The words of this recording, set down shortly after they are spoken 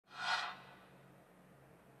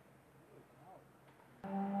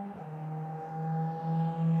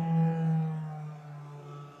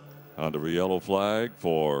Under a yellow flag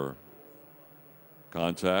for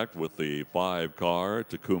contact with the 5 car,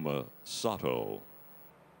 Takuma Sato.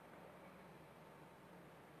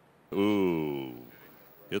 Ooh,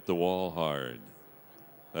 hit the wall hard.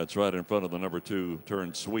 That's right in front of the number 2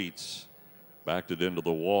 turn Sweets. Backed it into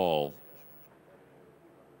the wall.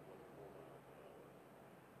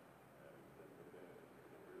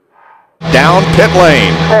 Down pit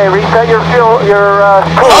lane. Hey, reset your fuel, and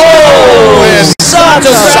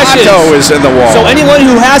Sato is in the wall. So anyone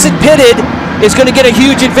who hasn't pitted is going to get a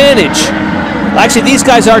huge advantage. Actually, these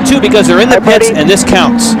guys are too because they're in the pits and this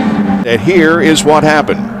counts. And here is what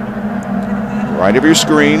happened. Right of your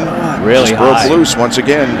screen. Really just broke loose once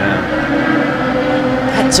again.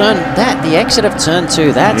 That turn, the exit of turn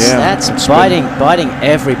 2, that's biting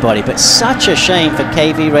everybody. But such a shame for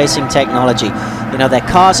KV Racing Technology. You know, their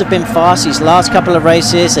cars have been fast these last couple of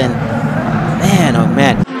races, and man, oh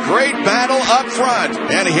man. Great battle up front,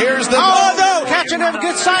 and here's the... Oh no, catching him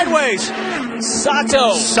good sideways.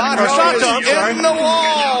 Sato is in the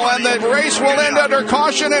wall, and the race will end under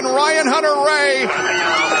caution, and Ryan Hunter-Reay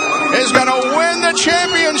is going to win the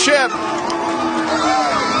championship.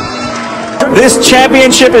 This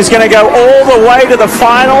championship is going to go all the way to the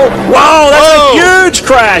final. Wow, that's a huge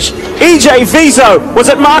crash. EJ Viso, was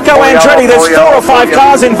it Marco Andretti? There's 4 or 5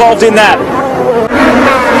 cars involved in that.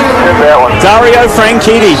 Dario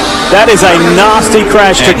Franchitti, that is a nasty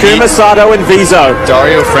crash. Takuma Sato and Viso.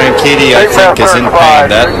 Dario Franchitti, I think, is in pain.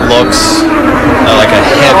 That looks like a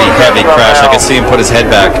heavy crash. I can see him put his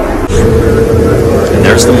head back. And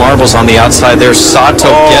there's the marbles on the outside there. Sato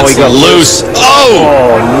gets loose.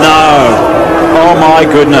 Oh no. Oh my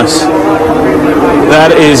goodness.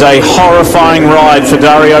 That is a horrifying ride for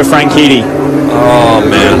Dario Franchitti. Oh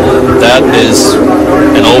man, that is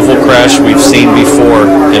an oval crash we've seen before,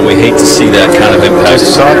 and we hate to see that kind of impact.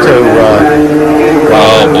 Sato,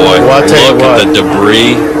 oh boy, look at the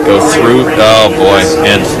debris go through. Oh boy,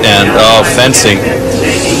 and fencing.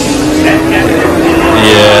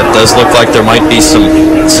 Yeah, it does look like there might be some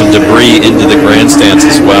debris into the grandstands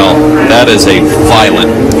as well. That is a violent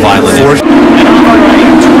injury.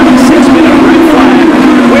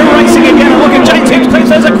 We're racing again, and look at James Hicks, please,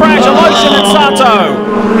 there's a crash. Alotion and Sato.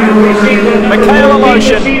 Mikhail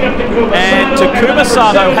Alotion and Takuma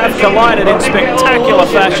Sato have collided in spectacular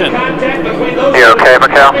fashion. You okay,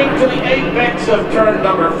 Mikhail?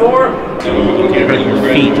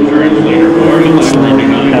 Feet.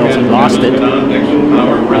 Penalty, lost it.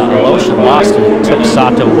 Alotion lost it and took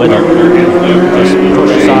Sato with him. Just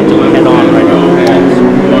pushed Sato head on right on the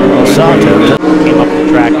wall. Sato came up the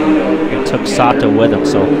track and took Sato with him,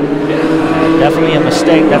 so definitely a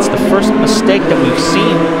mistake. That's the first mistake that we've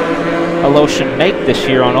seen Alotion make this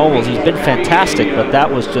year on ovals. He's been fantastic, but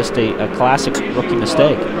that was just a classic rookie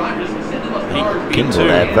mistake. People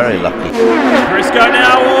there, very lucky. Briscoe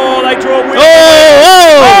now, oh, they draw wheel.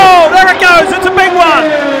 Oh, there it goes, it's a big one.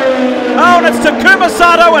 Oh, and it's Takuma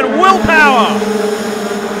Sato and Willpower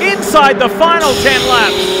inside the final 10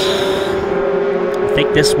 laps. I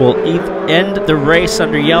think this will end the race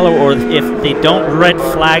under yellow, or if they don't red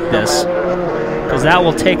flag this, because that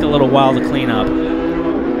will take a little while to clean up.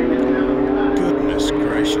 Goodness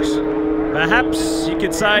gracious. Perhaps you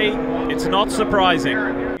could say it's not surprising.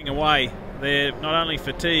 Away, they're not only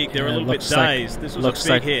fatigued, they're a little bit dazed. This was a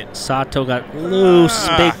big hit. Sato got loose,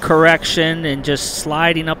 big correction, and just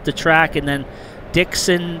sliding up the track, and then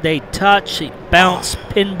Dixon, they touch, he bounce,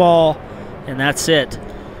 pinball, and that's it.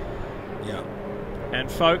 And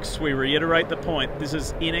folks, we reiterate the point, this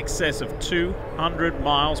is in excess of 200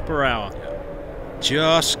 miles per hour.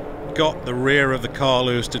 Just got the rear of the car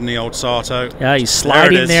loose, didn't he, old Sato? Yeah, he's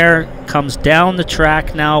sliding there, comes down the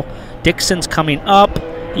track now. Dixon's coming up,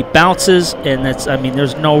 he bounces, and that's, I mean,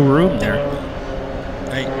 there's no room there.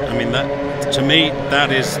 Hey, I mean, that, to me, that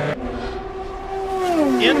is...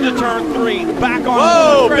 Into turn 3, back on.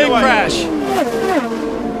 Whoa, big crash.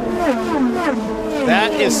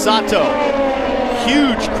 That is Sato.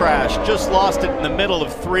 Huge crash, just lost it in the middle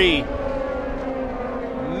of 3.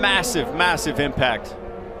 Massive impact.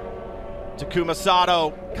 Takuma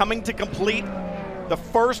Sato coming to complete the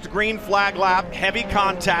first green flag lap, heavy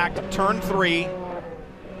contact, turn 3.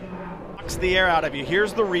 Knocks the air out of you.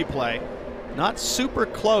 Here's the replay. Not super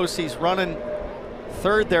close, he's running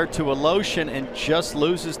third there to Alotion and just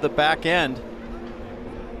loses the back end.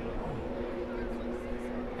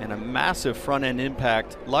 And a massive front end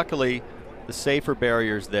impact. Luckily, the safer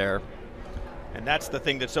barriers there. And that's the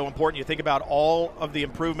thing that's so important. You think about all of the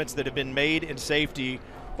improvements that have been made in safety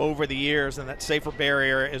over the years, and that safer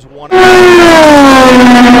barrier is one of them.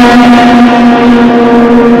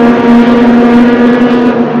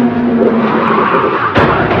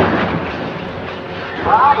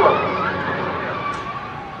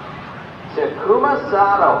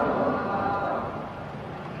 Sato.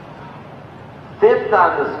 5th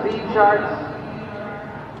on the speed charts.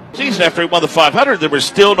 Season after he won the 500, there was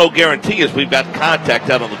still no guarantee as we've got contact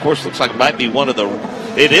out on the course. Looks like it might be one of the.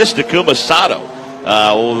 It is Takuma Sato.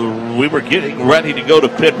 We were getting ready to go to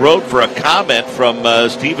pit road for a comment from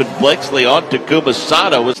Stephen Blakesley on Takuma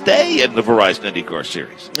Sato. Stay in the Verizon IndyCar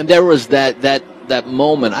Series. And there was that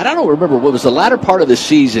moment. I don't remember what was the latter part of the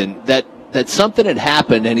season that something had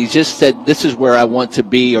happened, and he just said, "This is where I want to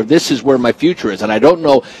be," or "This is where my future is." And I don't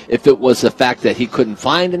know if it was the fact that he couldn't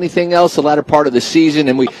find anything else the latter part of the season,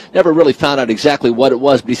 and we never really found out exactly what it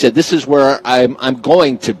was. But he said, "This is where I'm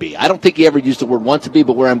going to be." I don't think he ever used the word "want to be,"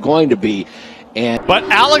 but where I'm going to be. But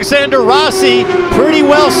Alexander Rossi pretty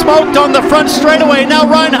well smoked on the front straightaway. Now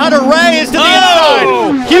Ryan Hunter-Reay is to the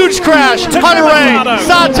inside. Huge crash. Hunter-Reay,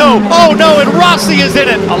 Sato. Oh no, and Rossi is in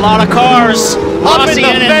it. A lot of cars. Up in the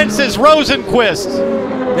fence is Rosenqvist.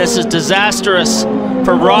 This is disastrous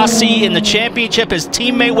for Rossi in the championship. His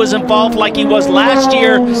teammate was involved like he was last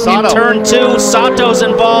year Sato. in turn 2. Sato's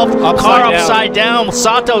involved. Car down. upside down.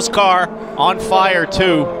 Sato's car on fire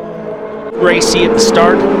too. Racy at the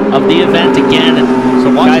start of the event again. And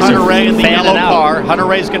so watch guys Hunter-Reay in the fanning yellow out. car.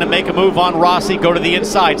 Hunter-Reay's going to make a move on Rossi, go to the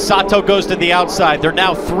inside. Sato goes to the outside. They're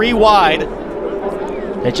now 3 wide.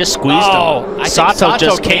 They just squeezed him. Sato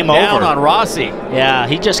just came down over on Rossi. Yeah,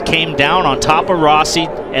 he just came down on top of Rossi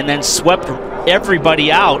and then swept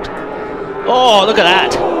everybody out. Oh, look at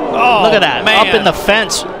that. Oh, look at that. man. Up in the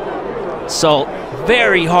fence. So,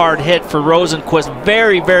 very hard hit for Rosenqvist.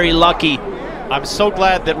 Very, very lucky. I'm so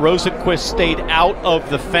glad that Rosenqvist stayed out of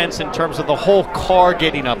the fence in terms of the whole car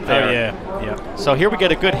getting up there. Oh, yeah. So here we get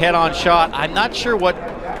a good head-on shot. I'm not sure what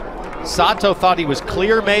Sato thought he was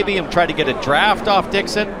clear maybe and tried to get a draft off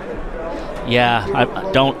Dixon. Yeah, I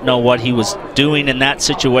don't know what he was doing in that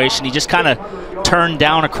situation. He just kind of turned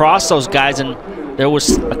down across those guys, and there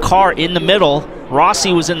was a car in the middle.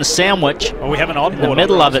 Rossi was in the sandwich. Oh, we have an odd in the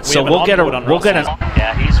middle of it, so we'll get an.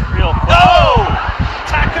 Yeah, he's real quick. Oh!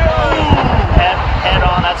 Head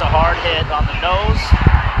on, that's a hard hit on the nose.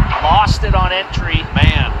 Lost it on entry.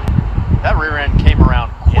 Man, that rear end came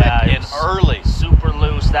around quick and early. Super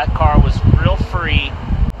loose. That car was real free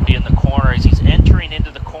in the corner. As he's entering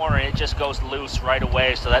into the corner, it just goes loose right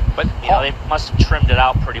away. So that, but you know, they must have trimmed it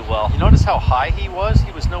out pretty well. You notice how high he was?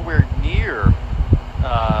 He was nowhere near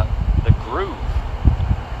the groove.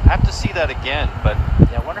 I have to see that again, but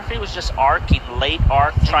yeah, I wonder if he was just arcing, late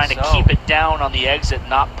arc, trying to keep it down on the exit,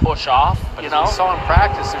 not push off. But you as know, we saw in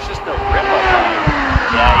practice, there's just no grip up high.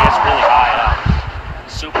 Yeah, he gets really high up,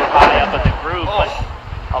 super high up in the groove. But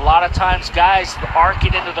a lot of times, guys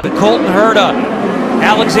arcing into the. Colton Herta,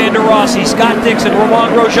 Alexander Rossi, Scott Dixon,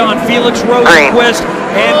 Romain Grosjean, Felix Rosenqvist,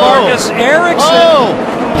 and Marcus Ericsson.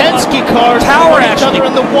 Penske cars Power each other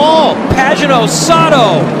in the wall. Pagano,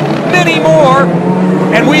 Sato, many more.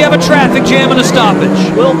 And we have a traffic jam and a stoppage.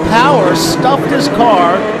 Will Power stuffed his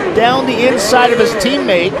car down the inside of his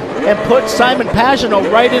teammate and put Simon Pagano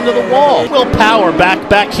right into the wall. Will Power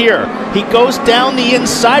back here. He goes down the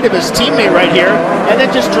inside of his teammate right here and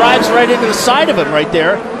then just drives right into the side of him right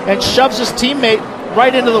there and shoves his teammate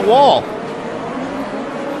right into the wall.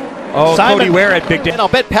 Oh, Cody Ware had big day. And I'll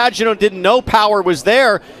bet Pagano didn't know Power was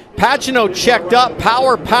there. Pagano checked up,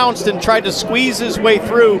 Power pounced and tried to squeeze his way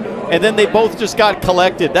through, and then they both just got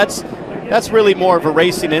collected. That's really more of a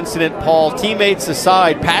racing incident, Paul. Teammates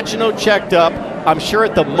aside, Pagano checked up. I'm sure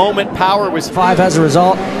at the moment Power was 5 as a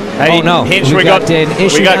result. Hey, oh no, Hinch, we got an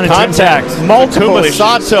issue. We got contact. Takuma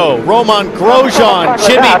Sato, Romain Grosjean,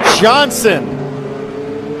 Jimmy Johnson.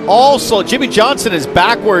 Also, Jimmy Johnson is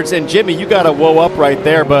backwards, and Jimmy, you got to whoa up right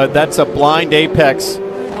there, but that's a blind apex.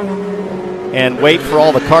 And wait for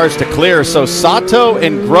all the cars to clear. So Sato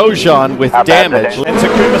and Grosjean with damage. And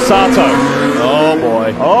Takuma Sato. Oh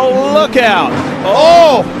boy. Oh, look out.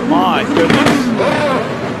 Oh my goodness.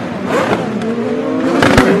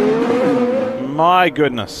 My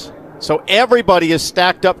goodness. So everybody is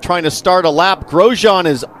stacked up trying to start a lap. Grosjean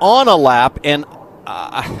is on a lap, and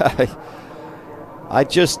I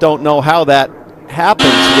just don't know how that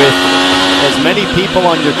happens with as many people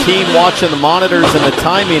on your team watching the monitors and the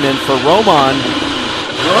timing. And for Roman,